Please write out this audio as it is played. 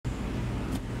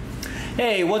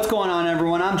Hey, what's going on,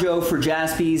 everyone? I'm Joe for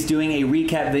Jaspys doing a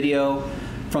recap video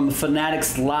from the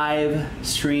Fanatics live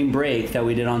stream break that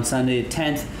we did on Sunday the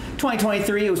 10th,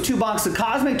 2023. It was 2 boxes of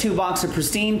Cosmic, 2 boxes of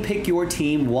Pristine. Pick your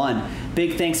team one.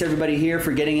 Big thanks to everybody here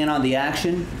for getting in on the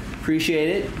action.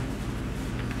 Appreciate it.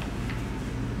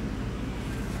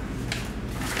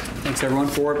 Thanks everyone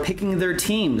for picking their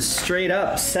teams straight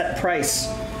up, set price.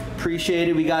 Appreciate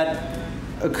it. We got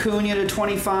Acuna to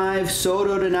 25,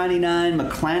 Soto to 99,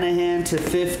 McClanahan to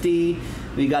 50.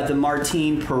 We got the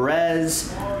Martin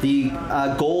Perez, the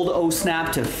gold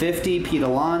O-Snap to 50, Pete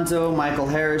Alonso, Michael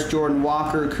Harris, Jordan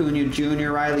Walker, Acuna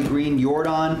Jr., Riley Green,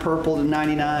 Jordan, purple to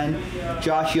 99,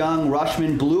 Josh Young,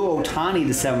 Rushman, blue Ohtani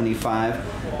to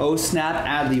 75, O-Snap,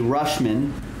 Adley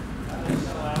Rushman.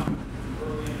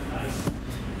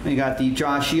 We got the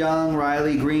Josh Young,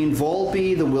 Riley Green,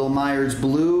 Volpe, the Will Myers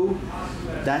blue,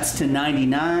 that's to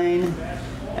 99.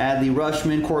 Adley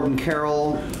Rushman, Corbin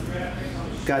Carroll.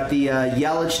 Got the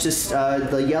Yelich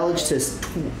to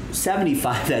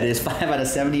 75. That is 5 out of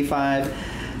 75.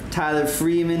 Tyler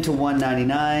Freeman to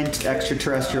 199.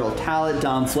 Extraterrestrial talent.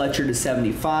 Dom Fletcher to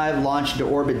 75. Launched to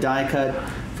orbit die cut.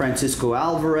 Francisco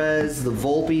Alvarez. The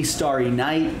Volpe Starry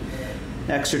Night.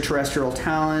 Extraterrestrial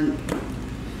talent.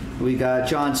 We got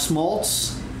John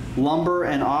Smoltz, lumber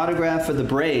and autograph for the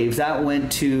Braves. That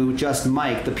went to Just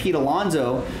Mike. The Pete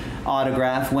Alonso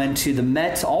autograph went to the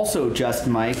Mets, also Just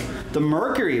Mike. The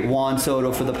Mercury Juan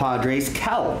Soto for the Padres,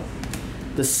 Kel.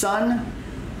 The Sun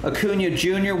Acuna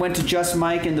Jr. went to Just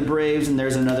Mike and the Braves, and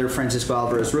there's another Francisco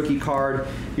Alvarez rookie card.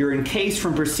 You're encased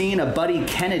from Pristine, a Buddy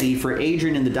Kennedy for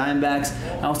Adrian and the Diamondbacks.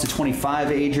 That was to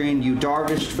 25, Adrian. You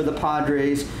Darvish for the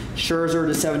Padres. Scherzer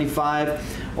to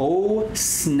 75. Oh,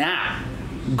 snap.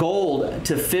 Gold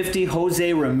to 50,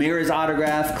 Jose Ramirez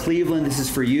autograph. Cleveland, this is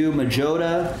for you.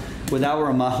 Majota with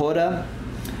our Mahota.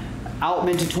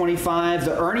 Outman to 25.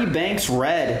 The Ernie Banks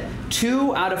red.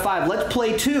 2 out of 5. Let's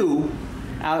play 2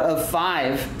 out of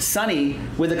 5. Sonny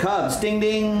with the Cubs. Ding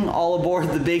ding. All aboard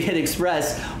the Big Hit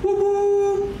Express. Woo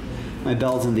woo. My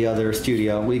bell's in the other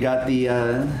studio. We got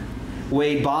the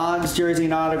Wade Boggs jersey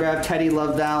and autograph. Teddy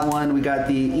loved that one. We got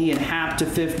the Ian Happ to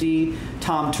 50.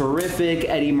 Tom Terrific.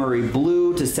 Eddie Murray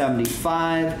blue to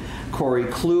 75. Corey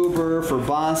Kluber for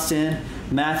Boston.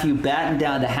 Matthew Batten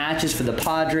down to hatches for the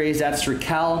Padres. That's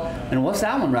Raquel. And what's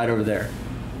that one right over there?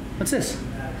 What's this?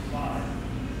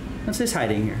 What's this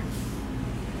hiding here?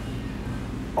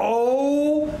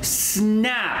 Oh,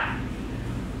 snap.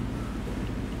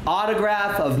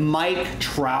 Autograph of Mike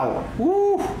Trout.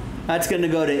 Woo. That's going to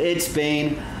go to It's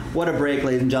Bane. What a break,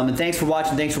 ladies and gentlemen. Thanks for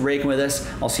watching. Thanks for breaking with us.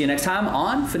 I'll see you next time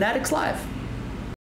on Fanatics Live.